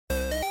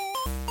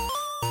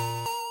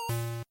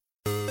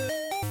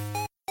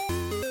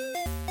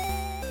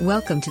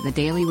Welcome to the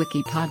Daily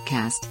Wiki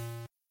podcast,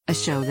 a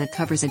show that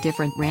covers a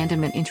different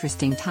random and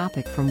interesting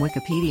topic from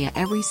Wikipedia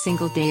every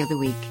single day of the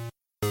week.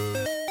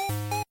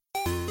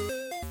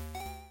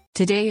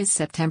 Today is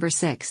September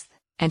 6th,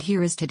 and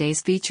here is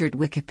today's featured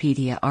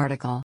Wikipedia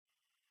article.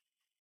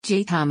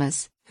 J.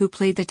 Thomas, who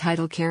played the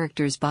title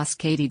character's boss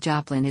Katie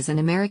Joplin, is an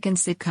American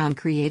sitcom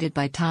created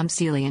by Tom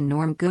Seeley and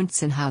Norm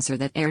Gunzenhauser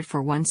that aired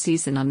for one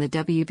season on the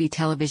WB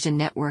television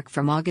network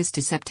from August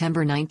to September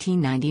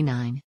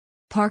 1999.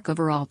 Park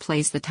Overall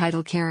plays the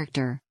title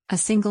character, a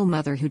single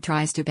mother who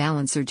tries to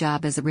balance her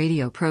job as a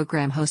radio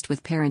program host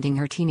with parenting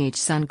her teenage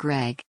son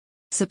Greg.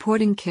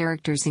 Supporting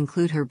characters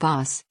include her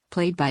boss,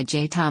 played by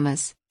J.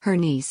 Thomas, her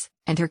niece,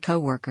 and her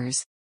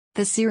co-workers.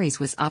 The series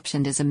was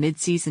optioned as a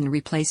mid-season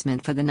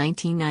replacement for the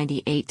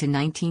 1998 to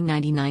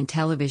 1999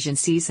 television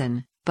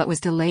season, but was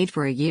delayed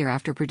for a year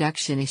after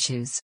production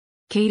issues.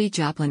 Katie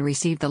Joplin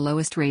received the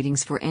lowest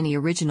ratings for any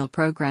original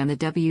program the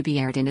WB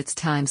aired in its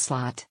time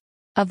slot.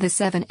 Of the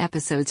 7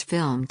 episodes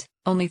filmed,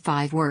 only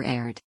 5 were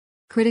aired.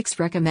 Critics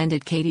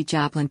recommended Katie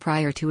Joplin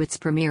prior to its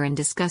premiere and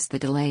discussed the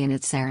delay in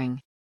its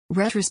airing.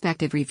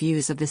 Retrospective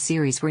reviews of the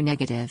series were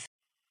negative.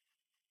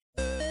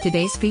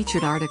 Today's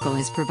featured article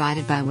is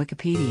provided by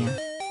Wikipedia.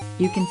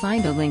 You can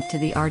find a link to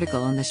the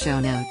article in the show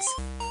notes.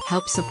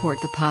 Help support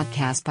the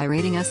podcast by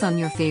rating us on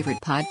your favorite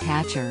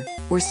podcatcher,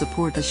 or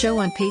support the show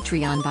on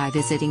Patreon by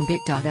visiting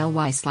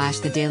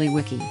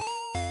bit.ly/thedailywiki.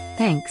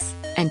 Thanks,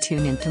 and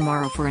tune in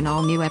tomorrow for an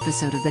all-new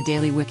episode of the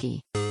Daily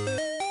Wiki.